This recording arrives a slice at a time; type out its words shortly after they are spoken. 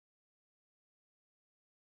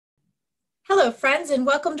Hello, friends, and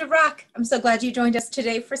welcome to ROC. I'm so glad you joined us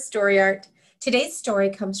today for Story Art. Today's story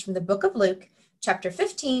comes from the book of Luke, chapter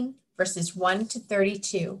 15, verses 1 to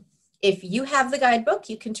 32. If you have the guidebook,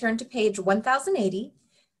 you can turn to page 1080,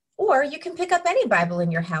 or you can pick up any Bible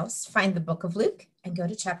in your house, find the book of Luke, and go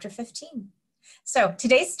to chapter 15. So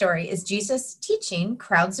today's story is Jesus teaching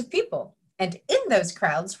crowds of people. And in those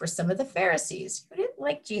crowds were some of the Pharisees who didn't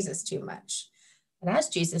like Jesus too much. And as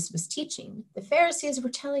Jesus was teaching, the Pharisees were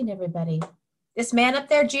telling everybody, "This man up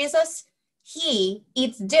there, Jesus, he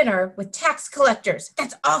eats dinner with tax collectors.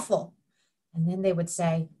 That's awful." And then they would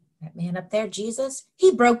say, "That man up there, Jesus,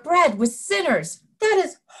 he broke bread with sinners. That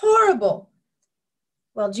is horrible."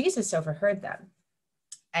 Well, Jesus overheard them,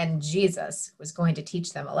 and Jesus was going to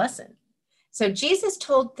teach them a lesson. So Jesus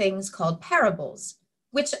told things called parables,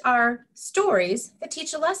 which are stories that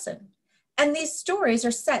teach a lesson. And these stories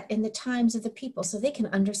are set in the times of the people so they can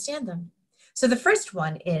understand them. So the first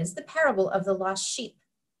one is the parable of the lost sheep.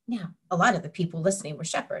 Now, a lot of the people listening were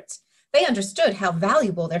shepherds. They understood how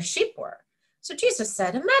valuable their sheep were. So Jesus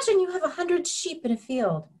said, imagine you have 100 sheep in a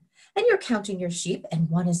field, and you're counting your sheep, and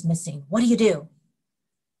one is missing. What do?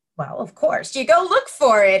 Well, of course, you go look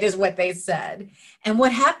for it, is what they said. And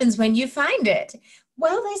what happens when you find it?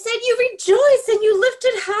 Well, they said you rejoice and you lift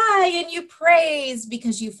it high and you praise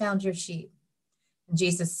because you found your sheep. And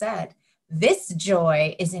Jesus said, this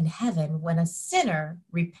joy is in heaven when a sinner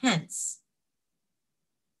repents.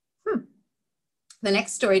 The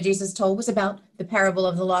next story Jesus told was about the parable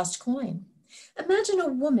of the lost coin. Imagine a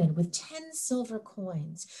woman with 10 silver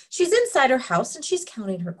coins. She's inside her house and she's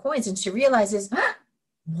counting her coins and she realizes,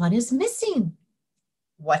 one is missing.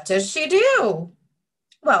 What does she do?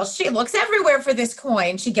 Well, she looks everywhere for this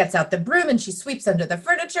coin. She gets out the broom and she sweeps under the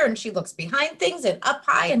furniture and she looks behind things and up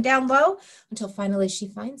high and down low until finally she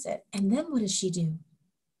finds it. And then what does she do?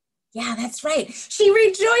 Yeah, that's right. She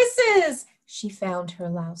rejoices. She found her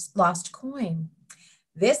lost coin.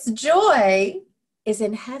 This joy is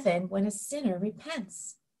in heaven when a sinner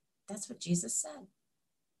repents. That's what Jesus said.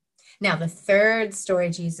 Now, the third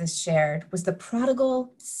story Jesus shared was the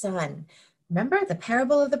prodigal son. Remember the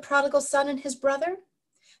parable of the prodigal son and his brother?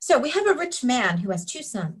 So we have a rich man who has 2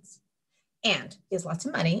 sons, and he has lots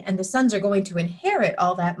of money, and the sons are going to inherit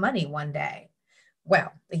all that money one day.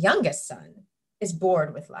 Well, the youngest son is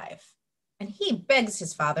bored with life, and he begs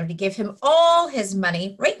his father to give him all his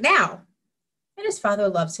money right now. And his father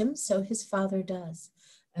loves him, so his father does.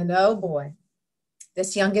 And oh boy,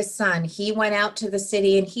 this youngest son, he went out to the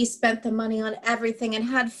city and he spent the money on everything and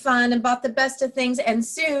had fun and bought the best of things, and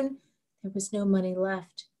soon there was no money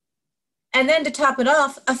left. And then to top it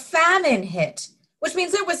off, a famine hit, which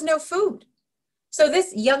means there was no food. So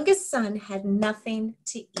this youngest son had nothing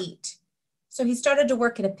to eat. So he started to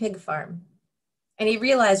work at a pig farm. And he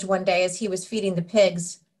realized one day as he was feeding the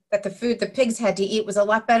pigs that the food the pigs had to eat was a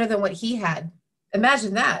lot better than what he had.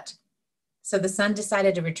 Imagine that. So the son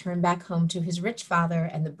decided to return back home to his rich father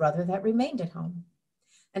and the brother that remained at home.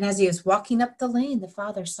 And as he was walking up the lane, the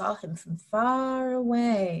father saw him from far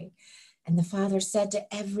away. And the father said to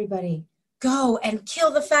everybody, "Go and kill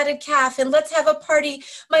the fatted calf and let's have a party.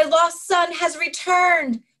 My lost son has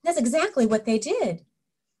returned." And that's exactly what they did.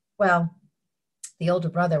 Well, the older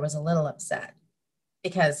brother was a little upset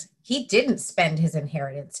because he didn't spend his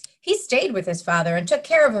inheritance. He stayed with his father and took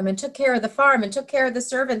care of him and took care of the farm and took care of the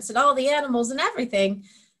servants and all the animals and everything.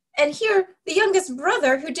 And here, the youngest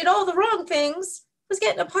brother who did all the wrong things was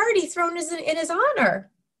getting a party thrown in his honor.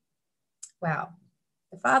 Well,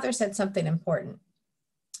 the father said something important.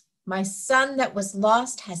 My son that was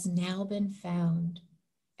lost has now been found,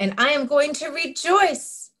 and I am going to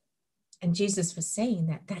rejoice. And Jesus was saying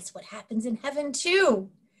that that's what happens in heaven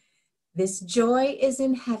too. This joy is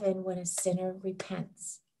in heaven when a sinner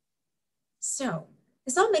repents. So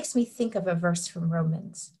this all makes me think of a verse from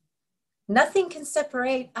Romans. Nothing can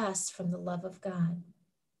separate us from the love of God.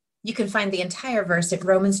 You can find the entire verse at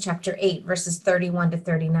Romans chapter 8, verses 31 to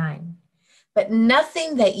 39. But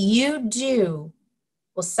nothing that you do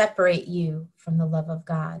will separate you from the love of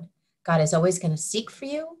God. God is always going to seek for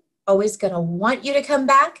you, always going to want you to come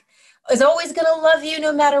back, is always going to love you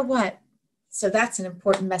no matter what. So that's an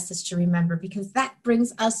important message to remember because that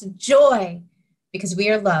brings us joy because we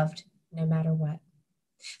are loved no matter what.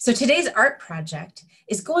 So today's art project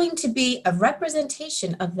is going to be a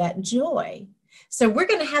representation of that joy. So we're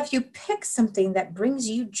going to have you pick something that brings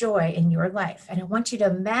you joy in your life. And I want you to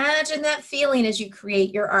imagine that feeling as you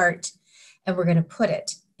create your art. And we're going to put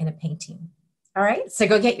it in a painting. All right, so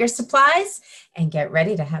go get your supplies and get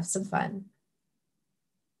ready to have some fun.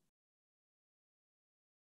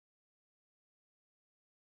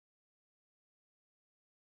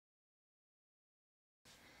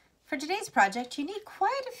 For today's project, you need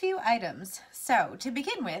quite a few items. So to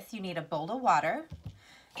begin with, you need a bowl of water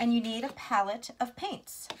and you need a palette of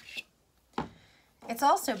paints. It's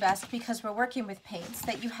also best, because we're working with paints,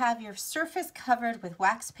 that you have your surface covered with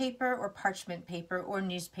wax paper or parchment paper or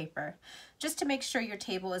newspaper, just to make sure your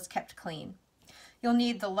table is kept clean. You'll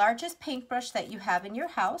need the largest paintbrush that you have in your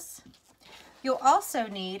house. You'll also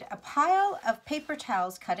need a pile of paper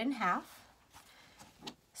towels cut in half,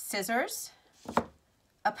 scissors,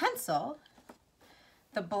 a pencil,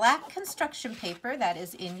 the black construction paper that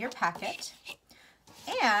is in your packet,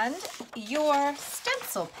 and your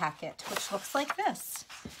stencil packet, which looks like this.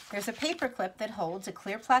 There's a paper clip that holds a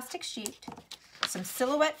clear plastic sheet, some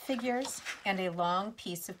silhouette figures, and a long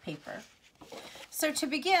piece of paper. So to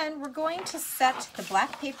begin, we're going to set the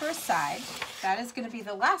black paper aside. That is going to be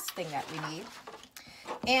the last thing that we need.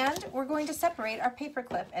 And we're going to separate our paper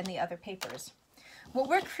clip and the other papers. What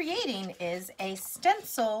we're creating is a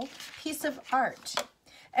stencil piece of art,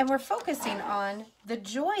 and we're focusing on the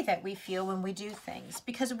joy that we feel when we do things,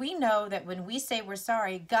 because we know that when we say we're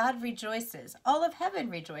sorry, God rejoices, all of heaven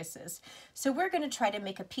rejoices. So we're going to try to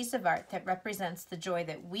make a piece of art that represents the joy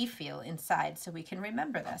that we feel inside, so we can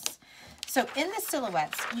remember this. So in the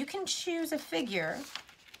silhouettes, you can choose a figure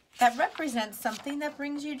that represents something that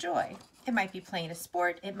brings you joy. It might be playing a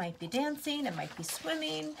sport, it might be dancing, it might be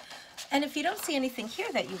swimming. And if you don't see anything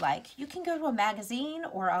here that you like, you can go to a magazine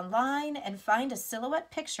or online and find a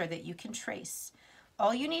silhouette picture that you can trace.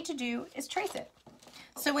 All you need to do is trace it.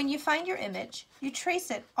 So when you find your image, you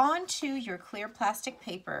trace it onto your clear plastic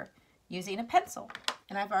paper using a pencil.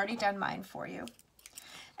 And I've already done mine for you.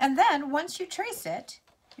 And then once you trace it,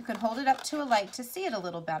 you can hold it up to a light to see it a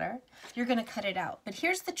little better. You're going to cut it out. But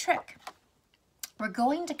here's the trick. We're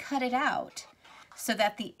going to cut it out so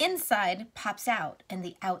that the inside pops out and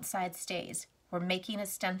the outside stays. We're making a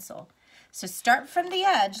stencil. So start from the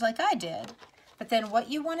edge like I did, but then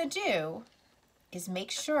what you want to do is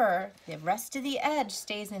make sure the rest of the edge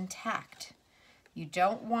stays intact. You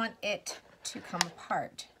don't want it to come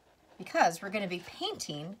apart, because we're going to be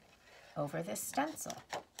painting over this stencil.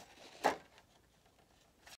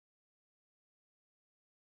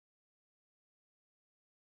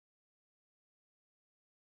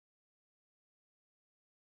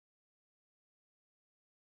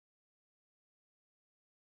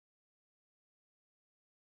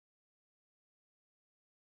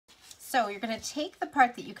 So you're going to take the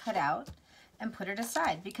part that you cut out and put it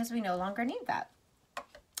aside, because we no longer need that.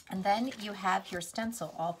 And then you have your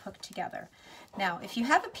stencil all put together. Now, if you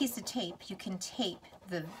have a piece of tape, you can tape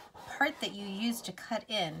the part that you use to cut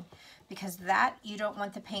in, because that you don't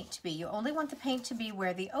want the paint to be. You only want the paint to be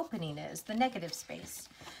where the opening is, the negative space.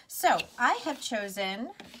 So I have chosen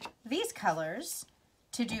these colors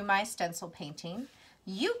to do my stencil painting.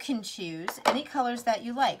 You can choose any colors that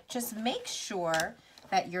you like. Just make sure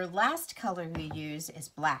that your last color you use is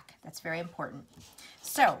black. That's very important.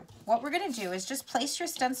 So what we're going to do is just place your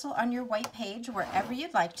stencil on your white page wherever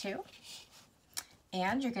you'd like to.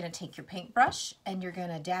 And you're going to take your paintbrush and you're going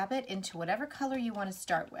to dab it into whatever color you want to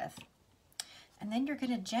start with. And then you're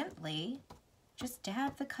going to gently just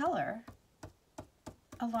dab the color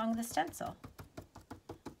along the stencil.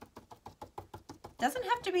 Doesn't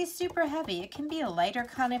have to be super heavy. It can be a lighter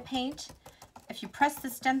kind of paint. If you press the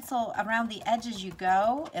stencil around the edge as you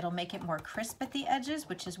go, it'll make it more crisp at the edges,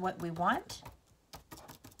 which is what we want.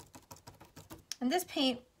 And this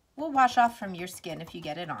paint will wash off from your skin if you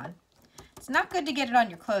get it on. It's not good to get it on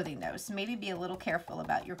your clothing though, so maybe be a little careful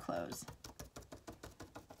about your clothes.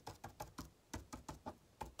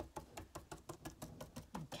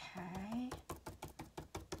 Okay.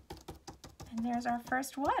 And there's our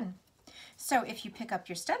first one. So if you pick up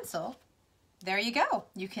your stencil, there you go.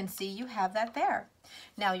 You can see you have that there.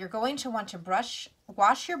 Now you're going to want to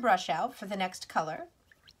wash your brush out for the next color.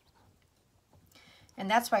 And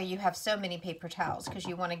that's why you have so many paper towels, because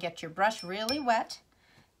you want to get your brush really wet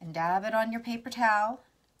and dab it on your paper towel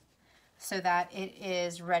so that it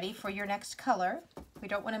is ready for your next color. We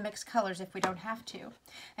don't want to mix colors if we don't have to.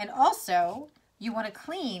 And also, you want to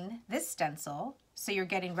clean this stencil so you're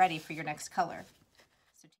getting ready for your next color.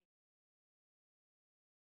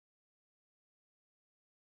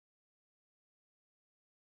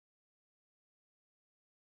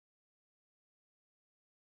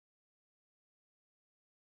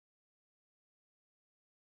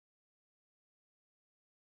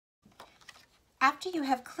 After you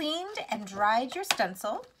have cleaned and dried your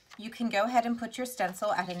stencil, you can go ahead and put your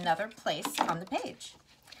stencil at another place on the page.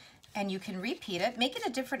 And you can repeat it, make it a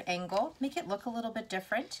different angle, make it look a little bit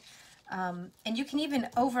different. And you can even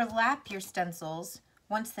overlap your stencils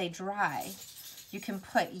once they dry You can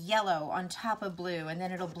put yellow on top of blue, and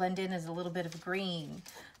then it'll blend in as a little bit of green.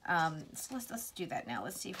 So let's do that now.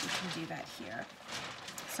 Let's see if we can do that here.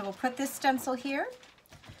 So we'll put this stencil here.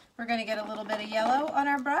 We're going to get a little bit of yellow on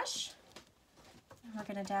our brush, and we're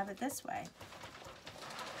going to dab it this way.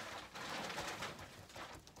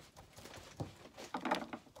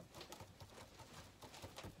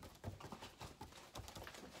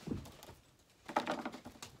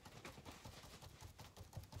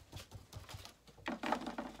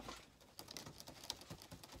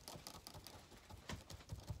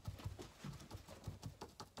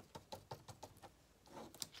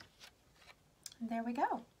 There we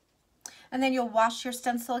go. And then you'll wash your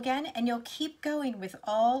stencil again, and you'll keep going with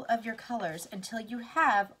all of your colors until you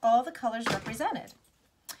have all the colors represented.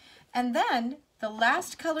 And then the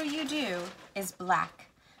last color you do is black,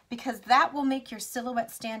 because that will make your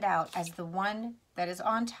silhouette stand out as the one that is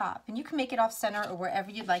on top. And you can make it off center or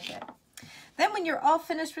wherever you'd like it. Then when you're all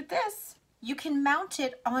finished with this, you can mount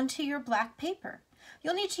it onto your black paper.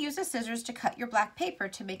 You'll need to use the scissors to cut your black paper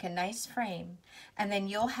to make a nice frame. And then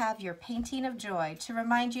you'll have your painting of joy to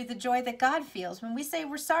remind you the joy that God feels when we say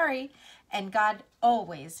we're sorry, and God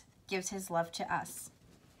always gives his love to us.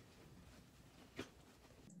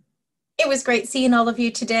 It was great seeing all of you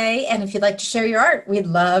today. And if you'd like to share your art, we'd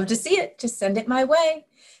love to see it. Just send it my way.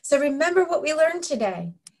 So remember what we learned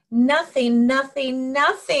today. Nothing, nothing,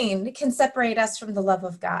 nothing can separate us from the love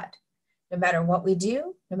of God. No matter what we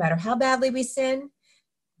do, no matter how badly we sin,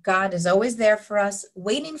 God is always there for us,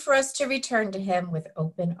 waiting for us to return to him with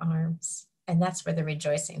open arms. And that's where the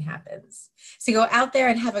rejoicing happens. So go out there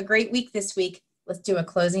and have a great week this week. Let's do a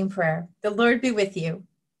closing prayer. The Lord be with you.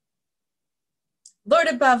 Lord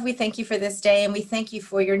above, we thank you for this day, and we thank you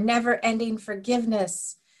for your never-ending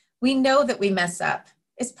forgiveness. We know that we mess up.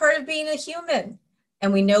 It's part of being a human.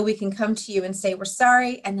 And we know we can come to you and say we're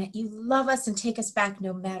sorry, and that you love us and take us back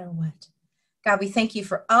no matter what. God, we thank you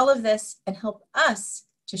for all of this, and help us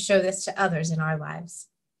to show this to others in our lives.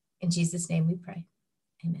 In Jesus' name we pray.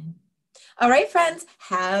 Amen. All right, friends,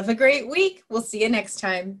 have a great week. We'll see you next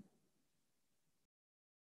time.